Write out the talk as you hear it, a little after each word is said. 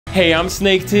Hey, I'm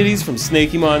Snake Titties from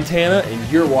Snakey, Montana, and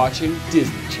you're watching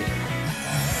Disney Channel.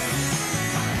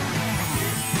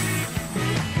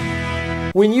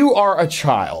 When you are a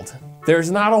child, there's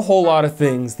not a whole lot of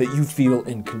things that you feel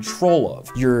in control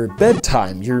of. Your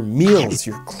bedtime, your meals,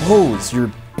 your clothes, your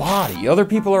body. Other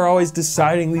people are always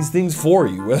deciding these things for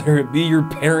you, whether it be your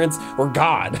parents or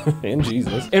God and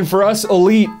Jesus. And for us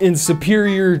elite and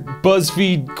superior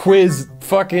BuzzFeed quiz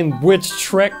fucking which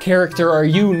Shrek character are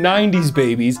you 90s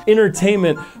babies,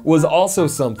 entertainment was also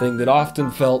something that often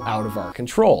felt out of our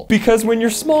control. Because when your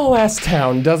small ass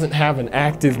town doesn't have an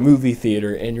active movie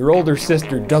theater and your older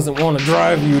sister doesn't want to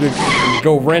drive you to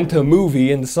go rent a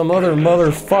movie and some other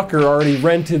motherfucker already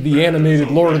rented the animated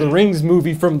Lord of the Rings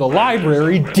movie from the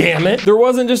library, damn it, there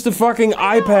wasn't just a fucking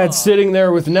iPad sitting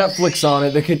there with Netflix on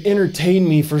it that could entertain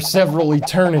me for several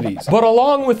eternities. But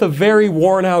along with a very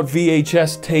worn out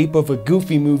VHS tape of a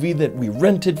goofy movie that we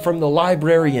rented from the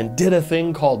library and did a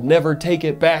thing called Never Take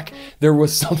It Back, there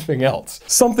was something else.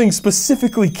 Something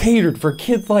specifically catered for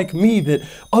kids like me that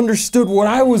understood what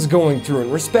I was going through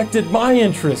and respected my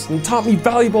interests and taught me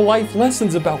valuable life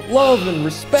lessons about love and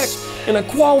respect and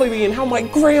equality and how my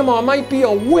grandma might be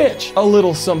a witch. A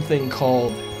little something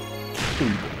called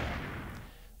cable.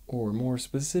 Or more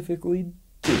specifically,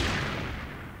 Disney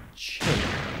Channel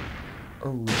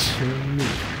original movies.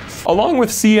 Along with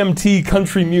CMT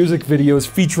country music videos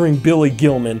featuring Billy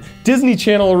Gilman, Disney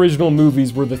Channel original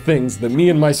movies were the things that me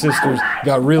and my sisters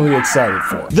got really excited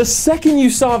for. The second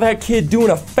you saw that kid doing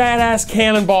a fat ass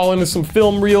cannonball into some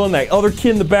film reel and that other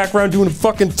kid in the background doing a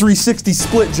fucking 360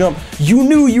 split jump, you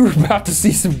knew you were about to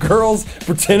see some girls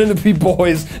pretending to be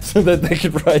boys so that they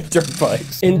could ride dirt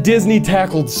bikes. And Disney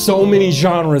tackled so many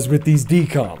genres with these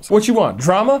DCOMs. What you want?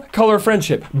 Drama? Color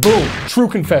Friendship. Boom. True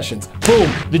Confessions.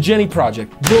 Boom. The Jenny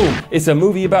Project. Boom. It's a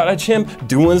movie about a chimp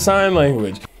doing sign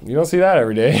language. You don't see that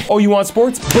every day. Oh, you want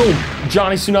sports? Boom.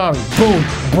 Johnny Tsunami. Boom.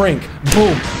 Brink.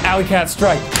 Boom. Alley Cat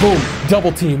Strike. Boom.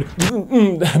 Double Team.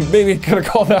 Maybe I could have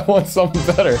called that one something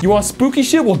better. You want spooky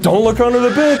shit? Well, Don't Look Under the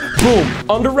Bed. Boom.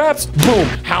 Under Wraps. Boom.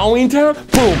 Halloween Town.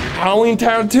 Boom. Halloween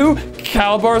Town 2.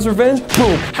 Calabar's Revenge.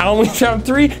 Boom. Halloween Town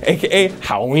 3, aka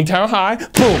Halloween Town High.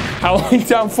 Boom. Halloween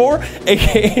Town 4,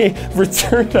 aka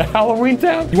Return to Halloween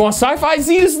Town. You want sci-fi?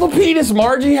 Zetus Lapidus,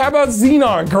 Margie. How about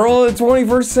Xenon, Girl of the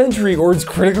 21st Century, or its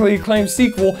critically acclaimed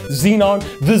sequel, Xenon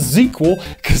the Zequel,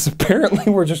 because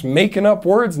apparently we're just making up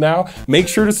words now. Make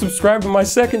sure to subscribe to my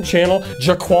second channel,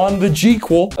 Jaquan the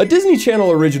Jequel. A Disney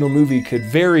Channel original movie could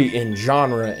vary in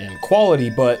genre and quality,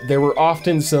 but there were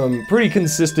often some pretty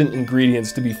consistent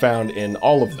ingredients to be found in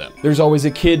all of them. There's always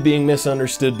a kid being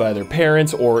misunderstood by their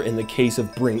parents, or in the case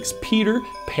of Brink's Peter,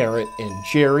 Parrot and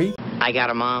Jerry. I got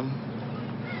a mom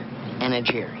and a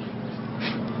Jerry.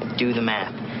 Do the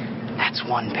math. That's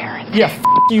one parent. Yeah, f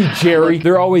you, Jerry.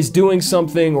 They're always doing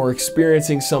something or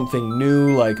experiencing something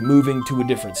new, like moving to a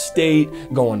different state,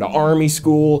 going to army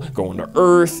school, going to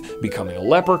Earth, becoming a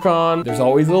leprechaun. There's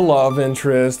always a love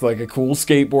interest, like a cool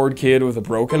skateboard kid with a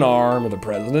broken arm, or the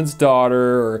president's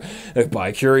daughter, or a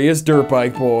bi-curious dirt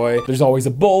bike boy. There's always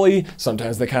a bully.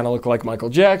 Sometimes they kind of look like Michael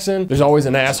Jackson. There's always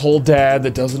an asshole dad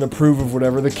that doesn't approve of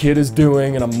whatever the kid is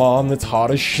doing, and a mom that's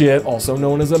hot as shit, also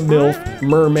known as a MILF,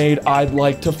 mermaid I'd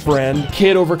like to friend.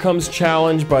 Kid overcomes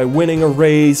challenge by winning a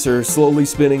race, or slowly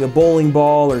spinning a bowling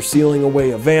ball, or sealing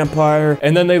away a vampire,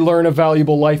 and then they learn a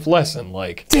valuable life lesson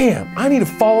like, damn, I need to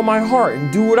follow my heart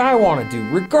and do what I want to do,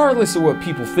 regardless of what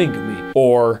people think of me.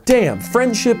 Or, damn,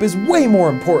 friendship is way more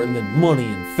important than money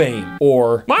and fame.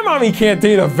 Or, my mommy can't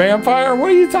date a vampire, what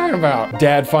are you talking about?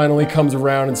 Dad finally comes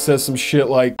around and says some shit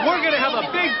like, we're gonna have a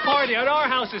big party at our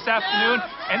house this afternoon,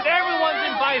 and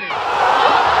everyone's invited.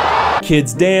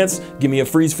 Kids dance, give me a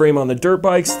freeze frame on the dirt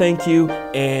bikes, thank you,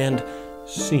 and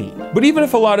scene. But even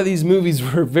if a lot of these movies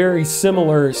were very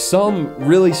similar, some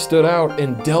really stood out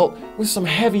and dealt with some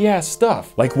heavy ass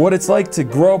stuff. Like what it's like to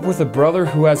grow up with a brother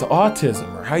who has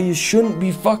autism, or how you shouldn't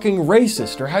be fucking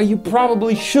racist, or how you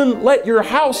probably shouldn't let your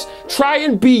house try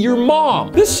and be your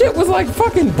mom. This shit was like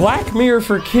fucking Black Mirror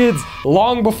for kids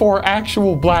long before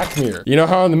actual Black Mirror. You know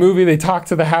how in the movie they talk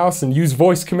to the house and use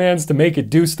voice commands to make it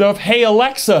do stuff? Hey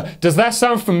Alexa, does that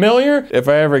sound familiar? If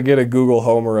I ever get a Google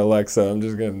Home or Alexa, I'm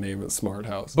just gonna name it Smart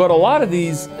House. But a lot of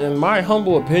these, in my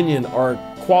humble opinion, are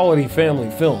quality family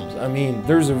films. I mean,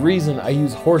 there's a reason I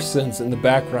use horse sense in the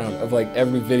background of like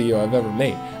every video I've ever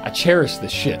made. I cherish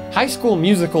this shit. High School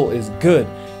Musical is good,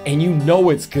 and you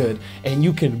know it's good, and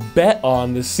you can bet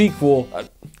on the sequel,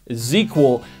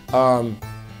 Zequel,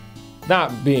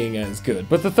 not being as good.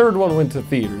 But the third one went to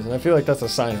theaters, and I feel like that's a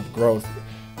sign of growth.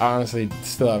 I honestly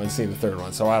still haven't seen the third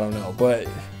one, so I don't know, but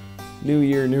New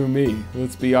year, new me.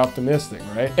 Let's be optimistic,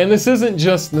 right? And this isn't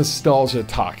just nostalgia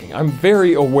talking. I'm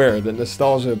very aware that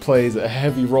nostalgia plays a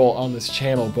heavy role on this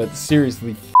channel, but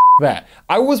seriously, f that.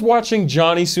 I was watching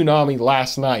Johnny Tsunami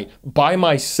last night by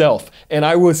myself, and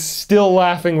I was still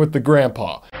laughing with the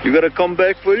grandpa. You gotta come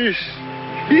back for this.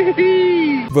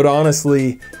 But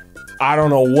honestly, I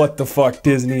don't know what the fuck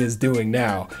Disney is doing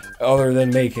now, other than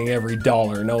making every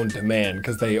dollar known to man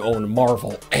because they own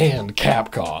Marvel and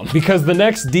Capcom. Because the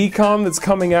next DCOM that's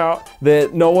coming out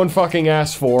that no one fucking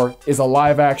asked for is a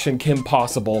live action Kim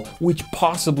Possible, which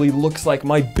possibly looks like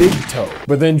my big toe.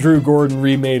 But then Drew Gordon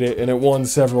remade it and it won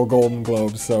several Golden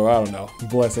Globes, so I don't know,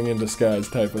 blessing in disguise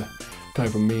type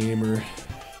of meme or...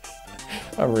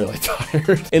 I'm really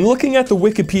tired. And looking at the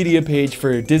Wikipedia page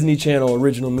for Disney Channel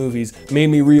original movies made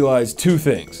me realize two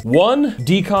things. One,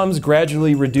 DCOMs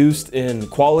gradually reduced in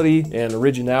quality and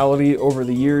originality over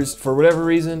the years for whatever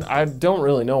reason. I don't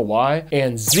really know why.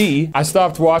 And Z, I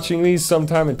stopped watching these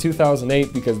sometime in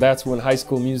 2008 because that's when High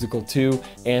School Musical 2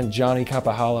 and Johnny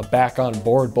Capahala Back on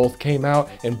Board both came out,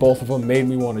 and both of them made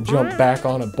me want to jump back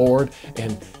on a board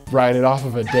and ride it off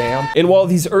of a dam. And while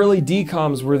these early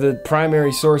DCOMs were the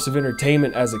primary source of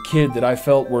entertainment as a kid that I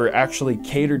felt were actually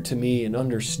catered to me and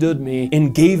understood me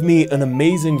and gave me an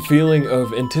amazing feeling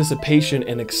of anticipation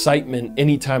and excitement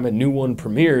anytime a new one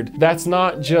premiered, that's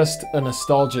not just a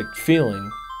nostalgic feeling,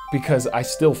 because I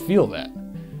still feel that.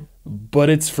 But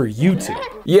it's for YouTube.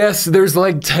 Yes, there's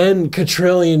like 10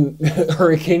 quadrillion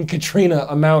Hurricane Katrina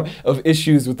amount of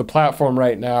issues with the platform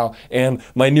right now, and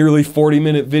my nearly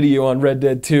 40-minute video on Red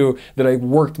Dead 2 that I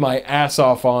worked my ass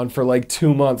off on for like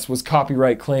 2 months was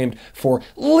copyright claimed for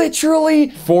literally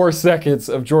 4 seconds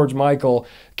of George Michael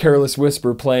Careless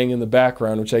Whisper playing in the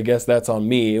background, which I guess that's on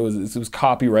me. It was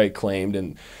copyright claimed,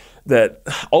 and that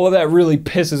all of that really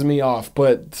pisses me off,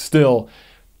 but still,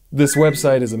 this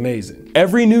website is amazing.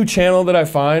 Every new channel that I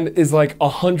find is like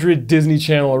 100 Disney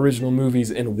Channel original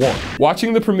movies in one.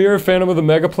 Watching the premiere of Phantom of the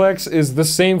Megaplex is the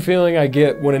same feeling I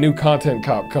get when a new content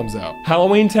cop comes out.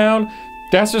 Halloween Town,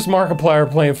 that's just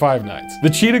Markiplier playing Five Nights. The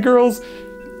Cheetah Girls,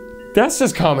 that's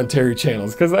just commentary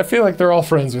channels, because I feel like they're all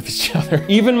friends with each other.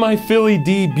 Even my Philly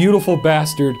D Beautiful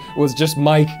Bastard was just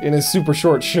Mike in a super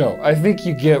short show. I think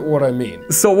you get what I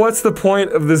mean. So what's the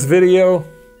point of this video?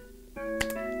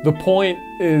 The point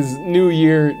is new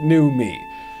year, new me.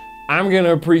 I'm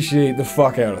gonna appreciate the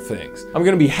fuck out of things. I'm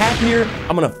gonna be happier,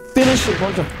 I'm gonna finish a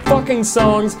bunch of fucking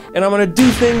songs, and I'm gonna do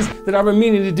things that I've been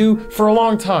meaning to do for a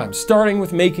long time, starting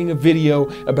with making a video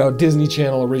about Disney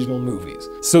Channel original movies.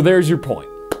 So there's your point.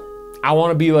 I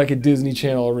wanna be like a Disney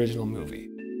Channel original movie.